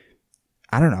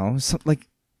 I don't know,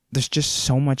 there's just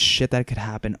so much shit that could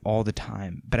happen all the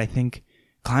time. But I think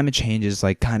climate change is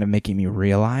like kind of making me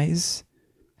realize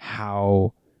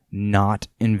how not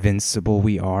invincible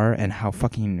we are, and how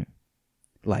fucking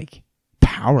like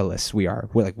powerless we are.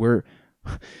 We're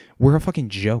a fucking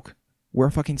joke. We're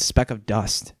a fucking speck of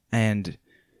dust. And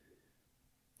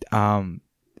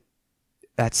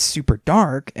that's super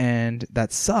dark, and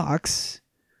that sucks.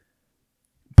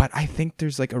 But I think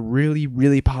there's like a really,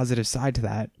 really positive side to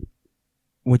that,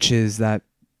 which is that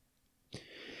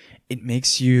it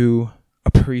makes you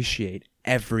appreciate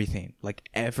everything, like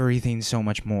everything so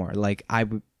much more. Like, I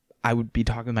would be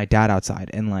talking to my dad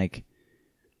outside, and like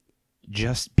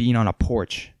just being on a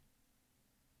porch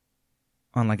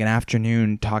on like an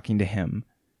afternoon talking to him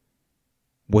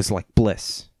was like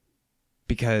bliss,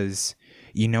 because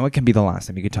it can be the last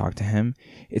time you could talk to him.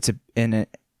 It's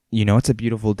a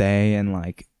beautiful day, and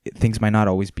like things might not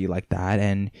always be like that,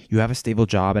 and you have a stable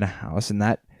job and a house, and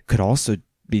that could also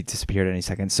be disappeared any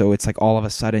second. So it's like all of a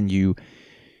sudden your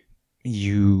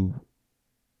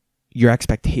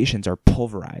expectations are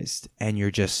pulverized, and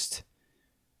you're just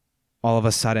all of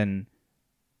a sudden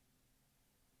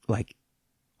like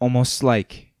almost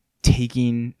like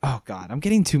taking, oh God, I'm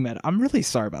getting too meta. I'm really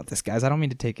sorry about this, guys. I don't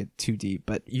mean to take it too deep,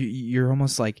 but you're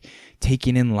almost like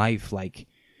taking in life like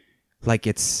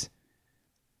it's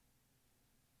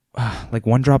like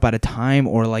one drop at a time,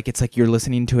 or like it's like you're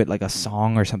listening to it like a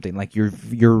song or something. Like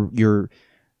you're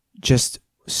just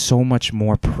so much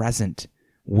more present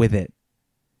with it.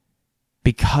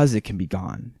 because it can be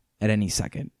gone at any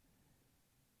second.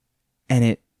 And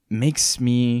it makes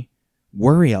me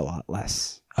worry a lot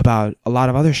less about a lot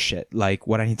of other shit, like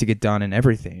what I need to get done and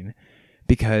everything.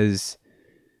 Because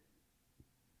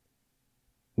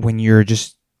when you're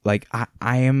just like, I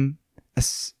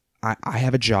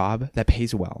have a job that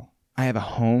pays well. I have a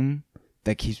home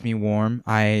that keeps me warm.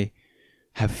 I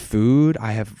have food.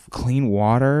 I have clean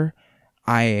water.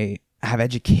 I have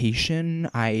education.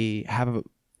 I have a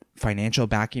financial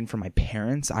backing from my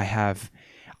parents. I have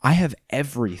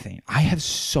everything. I have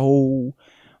so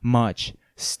much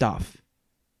stuff.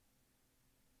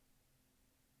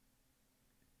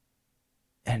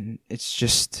 And it's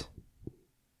just,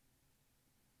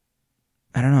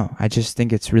 I don't know. I just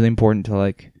think it's really important to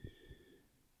like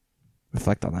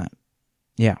reflect on that.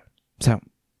 Yeah. So,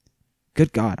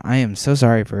 good God, I am so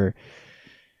sorry for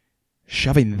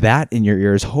shoving that in your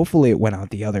ears. Hopefully it went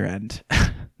out the other end.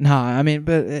 No, I mean,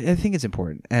 but I think it's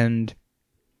important. And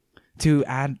to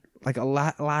add like a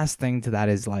last thing to that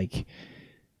is like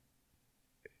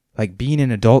being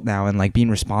an adult now and like being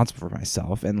responsible for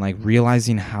myself and like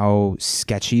realizing how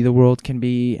sketchy the world can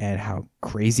be and how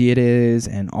crazy it is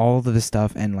and all of this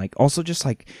stuff. And like also just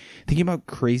like thinking about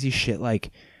crazy shit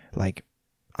like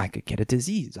I could get a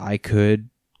disease. I could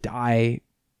die.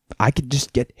 I could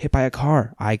just get hit by a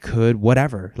car. I could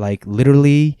whatever. Like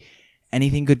literally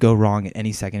anything could go wrong at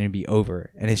any second and be over.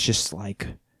 And it's just like,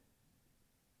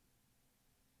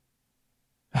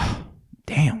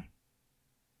 damn.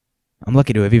 I'm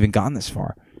lucky to have even gotten this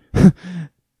far.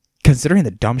 Considering the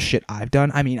dumb shit I've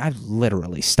done, I mean, I've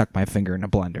literally stuck my finger in a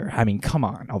blender. I mean, come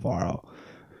on, Alvaro.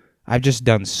 I've just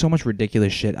done so much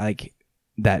ridiculous shit like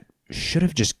that should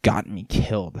have just gotten me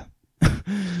killed.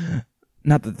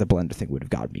 Not that the blender thing would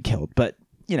have gotten me killed, but,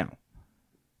 you know.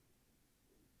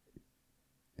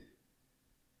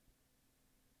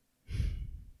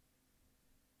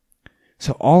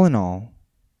 So all in all,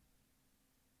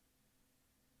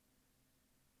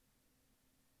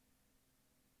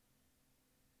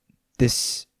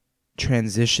 this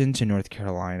transition to North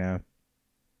Carolina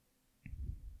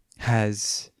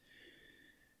has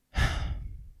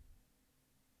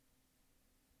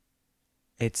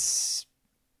it's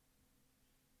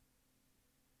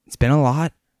been a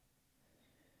lot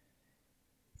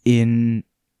in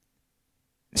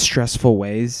stressful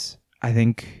ways. I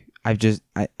think I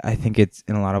think it's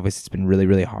in a lot of ways it's been really,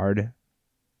 really hard.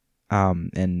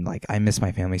 And like I miss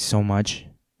my family so much,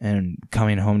 and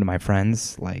coming home to my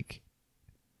friends, like,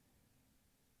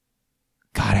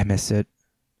 God, I miss it.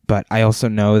 But I also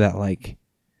know that like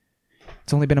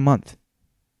it's only been a month.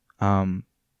 And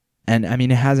I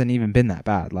mean it hasn't even been that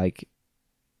bad. Like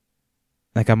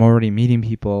I'm already meeting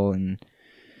people and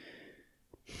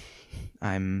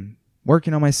I'm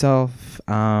working on myself.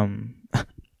 I'm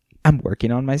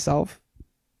working on myself.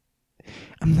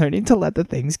 I'm learning to let the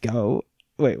things go.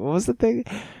 Wait, what was the thing?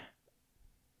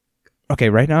 Okay,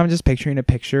 right now I'm just picturing a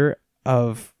picture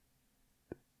of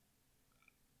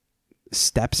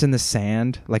steps in the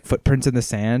sand, like footprints in the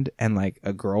sand, and like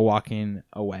a girl walking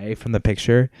away from the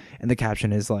picture, and the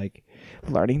caption is like,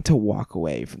 learning to walk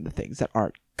away from the things that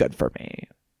aren't good for me.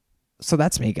 So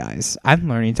that's me, guys. I'm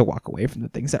learning to walk away from the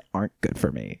things that aren't good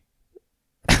for me.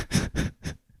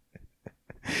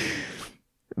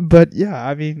 But yeah,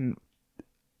 I mean,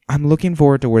 I'm looking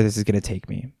forward to where this is going to take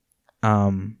me. I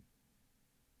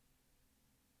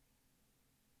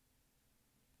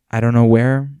don't know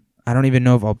where. I don't even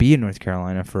know if I'll be in North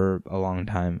Carolina for a long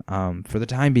time. For the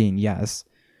time being, yes.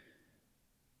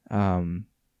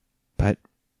 But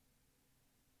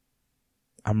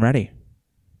I'm ready.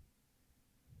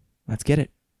 Let's get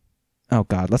it. Oh,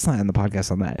 God, let's not end the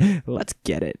podcast on that. Let's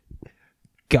get it.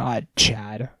 God,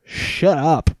 Chad, shut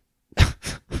up.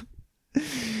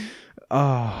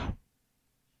 Oh.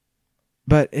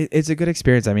 But it's a good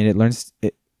experience. I mean,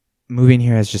 moving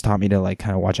here has just taught me to like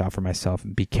kind of watch out for myself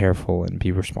and be careful and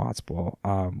be responsible,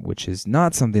 which is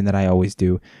not something that I always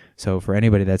do. So for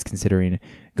anybody that's considering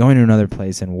going to another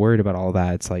place and worried about all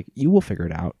that, it's like, you will figure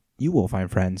it out. You will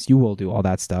find friends. You will do all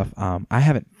that stuff. I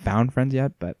haven't found friends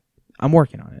yet, but I'm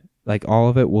working on it. Like all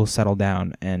of it will settle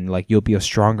down and like you'll be a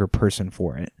stronger person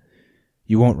for it.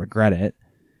 You won't regret it.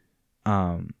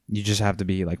 You just have to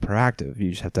be like proactive. You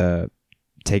just have to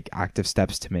take active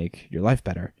steps to make your life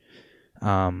better.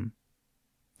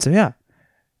 So yeah,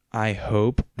 I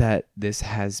hope that this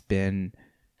has been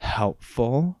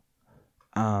helpful,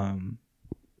 or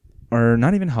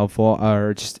not even helpful,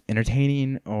 or just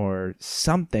entertaining or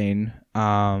something.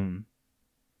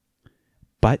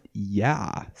 But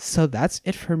yeah, so that's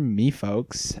it for me,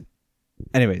 folks.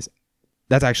 Anyways,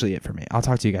 that's actually it for me. I'll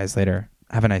talk to you guys later.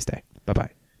 Have a nice day.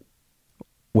 Bye-bye.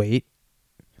 Wait.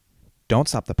 don't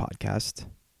stop the podcast.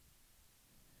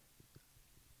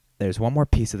 There's one more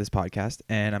piece of this podcast,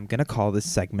 and I'm going to call this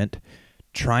segment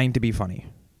Trying to Be Funny.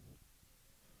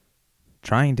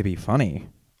 Trying to be funny.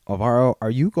 Alvaro, are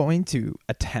you going to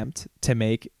attempt to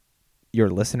make your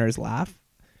listeners laugh?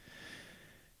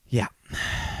 Yeah,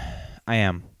 I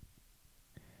am.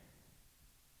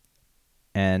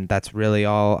 And that's really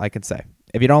all I can say.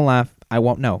 If you don't laugh, I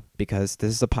won't know, because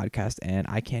this is a podcast and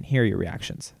I can't hear your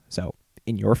reactions. So,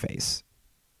 in your face.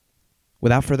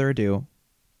 Without further ado,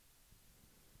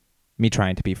 me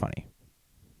trying to be funny.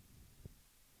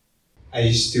 I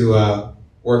used to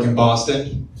work in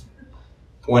Boston.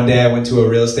 One day I went to a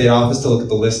real estate office to look at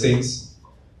the listings.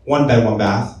 1 bed, 1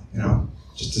 bath,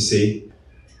 just to see.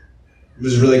 It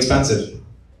was really expensive.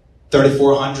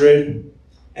 $3,400,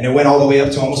 and it went all the way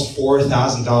up to almost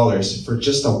 $4,000 for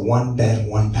just a 1 bed,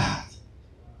 1 bath.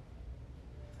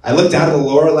 I looked down to the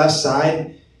lower left side,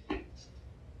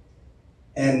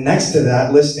 and next to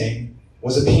that listing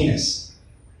was a penis.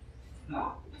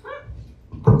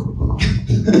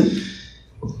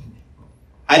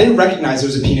 I didn't recognize it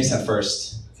was a penis at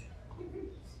first.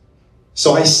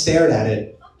 So I stared at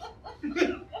it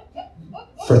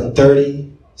for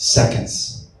 30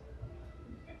 seconds.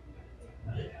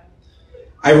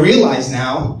 I realize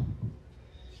now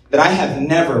that I have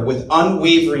never, with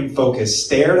unwavering focus,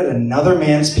 stared at another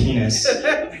man's penis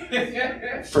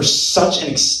for such an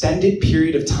extended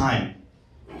period of time,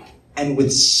 and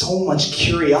with so much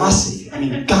curiosity. I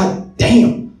mean, god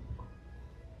damn.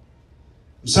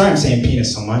 I'm sorry I'm saying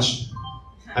penis so much.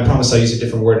 I promise I'll use a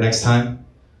different word next time.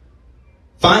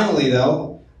 Finally,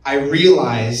 though, I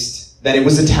realized that it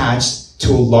was attached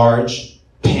to a large,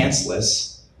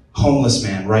 pantsless, homeless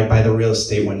man right by the real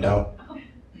estate window.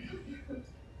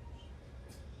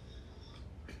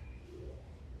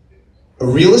 A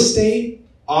real estate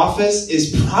office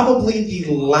is probably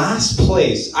the last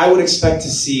place I would expect to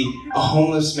see a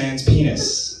homeless man's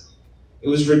penis. It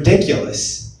was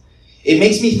ridiculous. It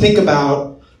makes me think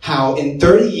about how in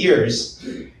 30 years,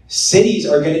 cities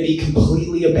are going to be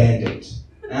completely abandoned.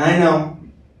 And I know,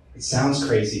 it sounds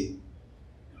crazy,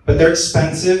 but they're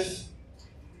expensive.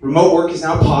 Remote work is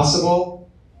now possible,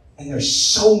 and there's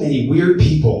so many weird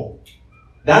people.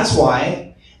 That's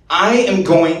why I am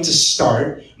going to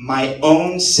start my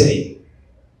own city.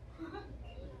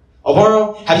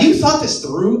 Alvaro, have you thought this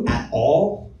through at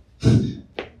all? Kind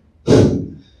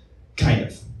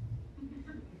of.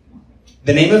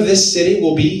 The name of this city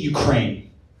will be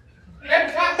Ukraine.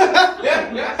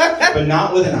 But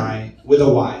not with an I, with a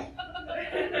Y.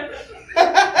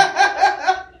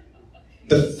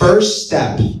 The first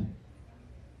step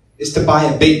is to buy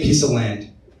a big piece of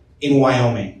land in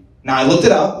Wyoming. Now, I looked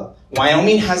it up.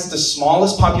 Wyoming has the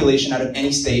smallest population out of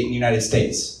any state in the United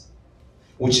States,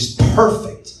 which is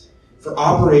perfect for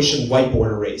Operation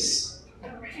Whiteboard Erase,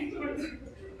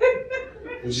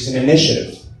 which is an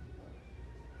initiative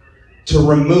to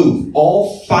remove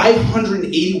all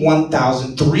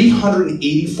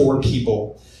 581,384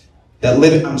 people that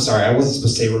live in, I'm sorry, I wasn't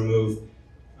supposed to say remove,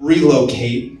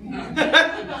 relocate.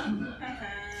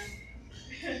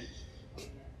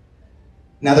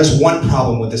 Now there's one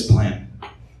problem with this plan.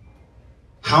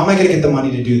 How am I going to get the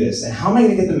money to do this? And how am I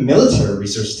going to get the military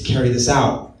resources to carry this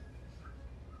out?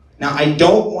 Now, I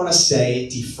don't want to say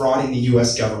defrauding the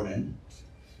US government,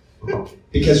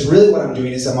 because really what I'm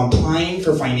doing is I'm applying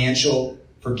for financial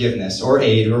forgiveness or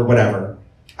aid or whatever.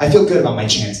 I feel good about my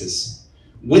chances.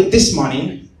 With this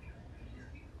money,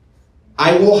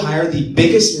 I will hire the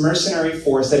biggest mercenary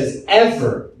force that has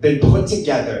ever been put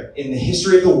together in the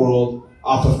history of the world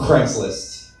off of Craigslist.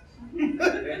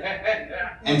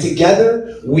 And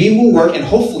together, we will work, and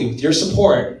hopefully with your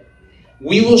support,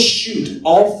 we will shoot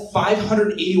all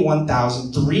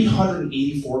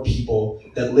 581,384 people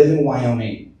that live in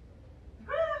Wyoming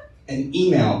an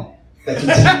email that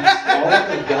contains all of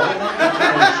the relevant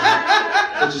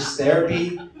information, such as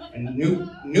therapy, a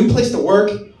new place to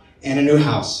work, and a new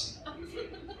house.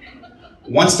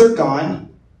 Once they're gone,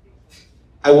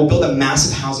 I will build a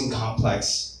massive housing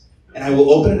complex, and I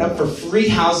will open it up for free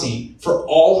housing for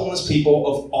all homeless people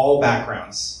of all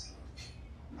backgrounds.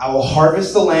 I will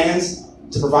harvest the lands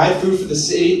to provide food for the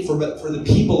city, for the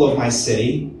people of my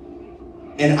city,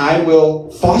 and I will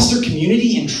foster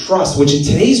community and trust, which in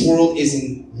today's world is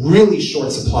in really short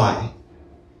supply.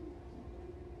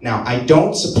 Now, I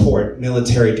don't support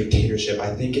military dictatorship.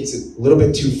 I think it's a little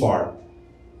bit too far.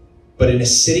 But in a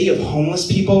city of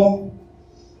homeless people,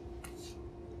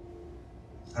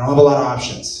 I don't have a lot of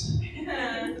options.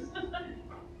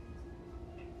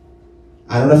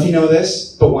 I don't know if you know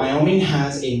this, but Wyoming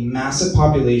has a massive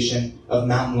population of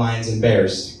mountain lions and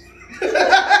bears.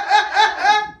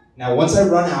 Now, once I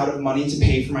run out of money to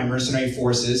pay for my mercenary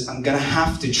forces, I'm gonna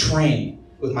have to train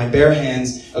with my bare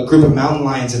hands a group of mountain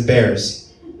lions and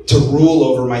bears to rule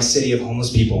over my city of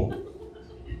homeless people.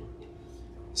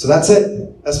 So that's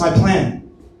it. That's my plan.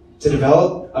 To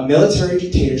develop a military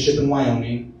dictatorship in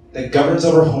Wyoming that governs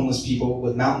over homeless people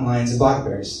with mountain lions and black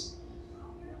bears.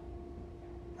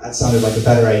 That sounded like a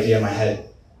better idea in my head.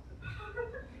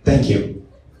 Thank you.